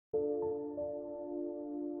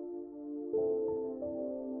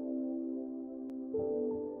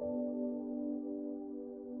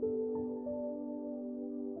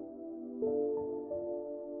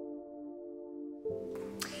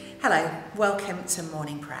Hello, welcome to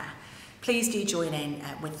morning prayer. Please do join in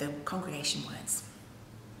with the congregation words.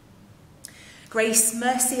 Grace,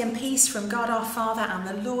 mercy and peace from God our Father and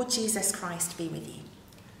the Lord Jesus Christ be with you.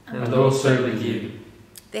 And also with you.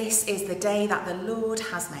 This is the day that the Lord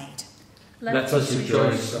has made. Let us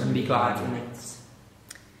rejoice and be glad in it.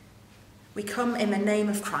 We come in the name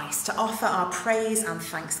of Christ to offer our praise and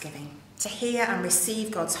thanksgiving, to hear and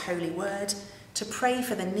receive God's holy word, to pray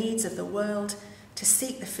for the needs of the world, to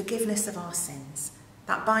seek the forgiveness of our sins,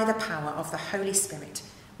 that by the power of the Holy Spirit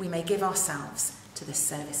we may give ourselves to the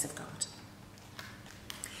service of God.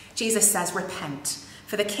 Jesus says, repent,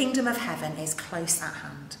 for the kingdom of heaven is close at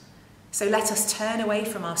hand. So let us turn away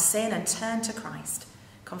from our sin and turn to Christ,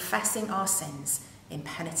 confessing our sins in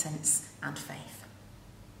penitence and faith.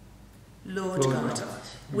 Lord God,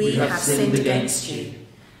 we have sinned against you.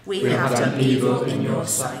 We have done evil in your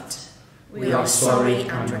sight. We are sorry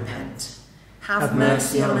and repent. Have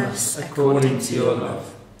mercy on us according to your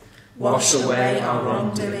love. Wash away our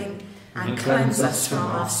wrongdoing and cleanse us from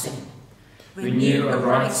our sin. Renew a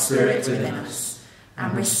right spirit within us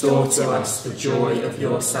and restore to us the joy of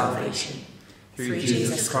your salvation. Through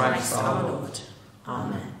Jesus Christ our Lord.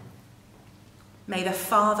 Amen. May the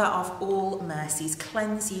Father of all mercies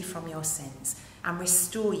cleanse you from your sins and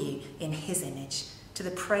restore you in his image, to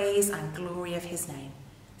the praise and glory of his name,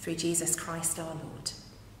 through Jesus Christ our Lord.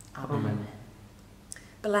 Amen.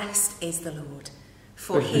 Blessed is the Lord,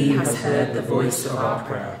 for he has heard the voice of our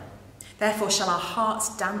prayer. Therefore shall our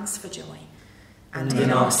hearts dance for joy, and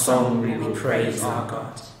in our song we will praise our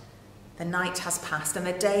God. The night has passed and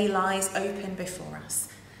the day lies open before us.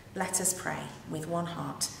 Let us pray with one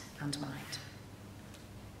heart and mind.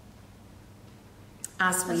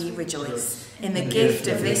 As we rejoice in the gift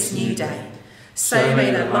of this new day, so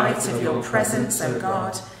may the light of your presence, O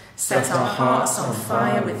God, set our hearts on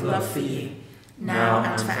fire with love for you, now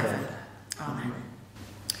and forever. Amen.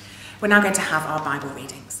 We're now going to have our Bible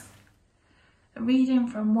readings. A reading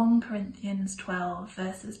from 1 Corinthians 12,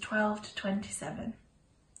 verses 12 to 27.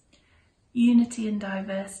 Unity and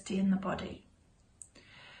diversity in the body.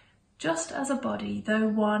 Just as a body, though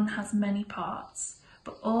one, has many parts,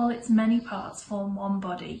 but all its many parts form one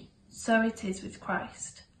body, so it is with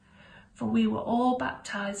Christ. For we were all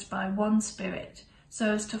baptized by one Spirit,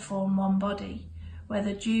 so as to form one body,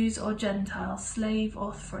 whether Jews or Gentiles, slave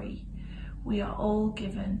or free. We are all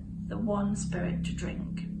given the one Spirit to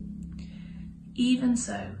drink. Even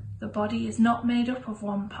so, the body is not made up of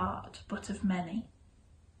one part, but of many.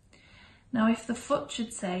 Now if the foot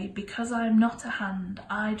should say, because I am not a hand,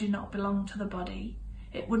 I do not belong to the body,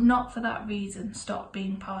 it would not for that reason stop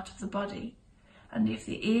being part of the body. And if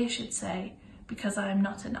the ear should say, because I am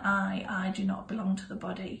not an eye, I do not belong to the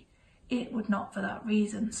body, it would not for that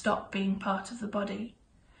reason stop being part of the body.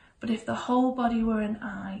 But if the whole body were an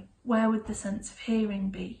eye, where would the sense of hearing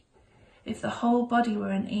be? If the whole body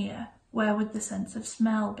were an ear, where would the sense of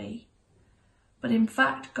smell be? But in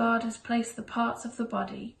fact, God has placed the parts of the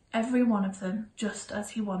body, every one of them, just as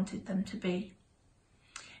he wanted them to be.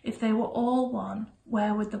 If they were all one,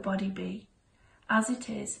 where would the body be? As it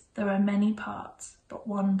is, there are many parts, but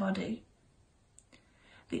one body.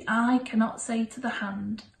 The eye cannot say to the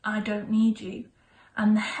hand, I don't need you,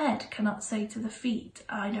 and the head cannot say to the feet,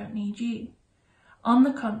 I don't need you. On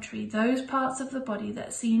the contrary, those parts of the body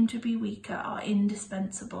that seem to be weaker are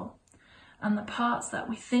indispensable, and the parts that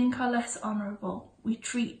we think are less honourable we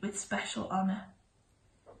treat with special honour.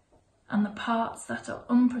 And the parts that are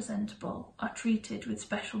unpresentable are treated with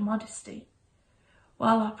special modesty,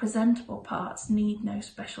 while our presentable parts need no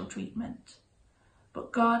special treatment.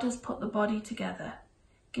 But God has put the body together,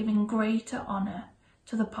 giving greater honour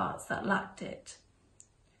to the parts that lacked it,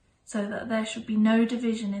 so that there should be no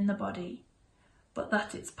division in the body, but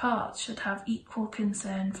that its parts should have equal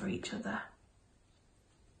concern for each other.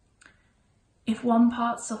 If one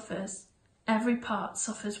part suffers, every part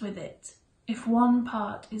suffers with it. If one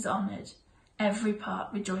part is honoured, every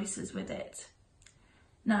part rejoices with it.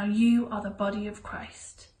 Now you are the body of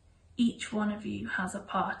Christ. Each one of you has a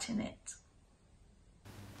part in it.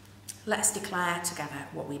 Let's declare together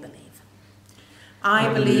what we believe.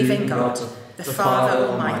 I believe in God, the Father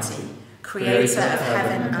Almighty, creator of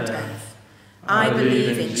heaven and earth. I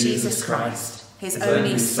believe in Jesus Christ, his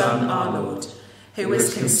only Son, our Lord, who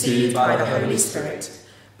was conceived by the Holy Spirit,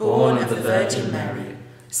 born of the Virgin Mary,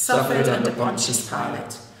 suffered under Pontius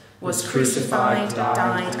Pilate, was crucified,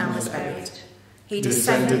 died and was buried. He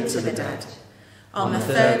descended to the dead. On the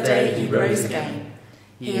third day he rose again.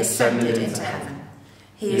 He ascended into heaven.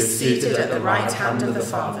 He is seated at the right hand of the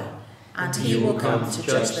Father, and he will come to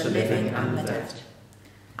judge the living and the dead.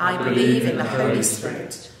 I believe in the Holy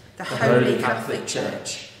Spirit, the Holy Catholic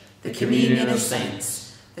Church, the communion of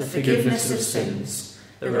saints, the forgiveness of sins,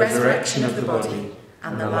 the resurrection of the body,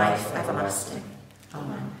 and the life everlasting.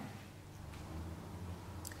 Amen.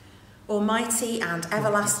 Almighty and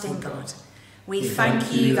everlasting God, we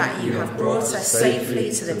thank you that you have brought us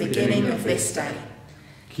safely to the beginning of this day.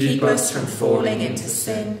 Keep us from falling into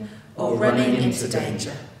sin or running into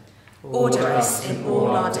danger. Order us in all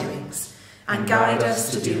our doings, and guide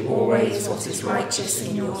us to do always what is righteous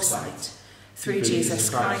in your sight. Through Jesus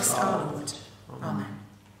Christ our Lord. Amen.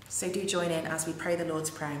 So do join in as we pray the Lord's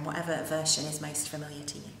Prayer in whatever version is most familiar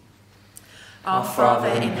to you. Our Father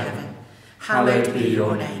in heaven, hallowed be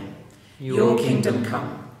your name. Your kingdom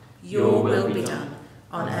come, your will be done,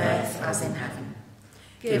 on earth as in heaven.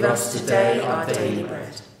 Give us today our daily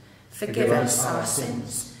bread. Forgive us our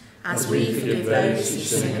sins, as we forgive those who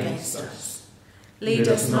sin against us. Lead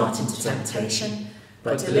us not into temptation,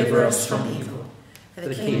 but deliver us from evil. For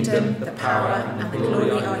the kingdom, the power, and the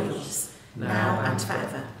glory are yours, now and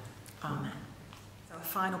forever. Amen. So our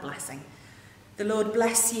final blessing. The Lord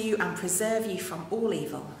bless you and preserve you from all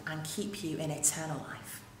evil, and keep you in eternal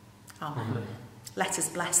life. Amen. Let us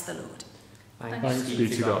bless the Lord. Thanks be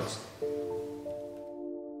to God.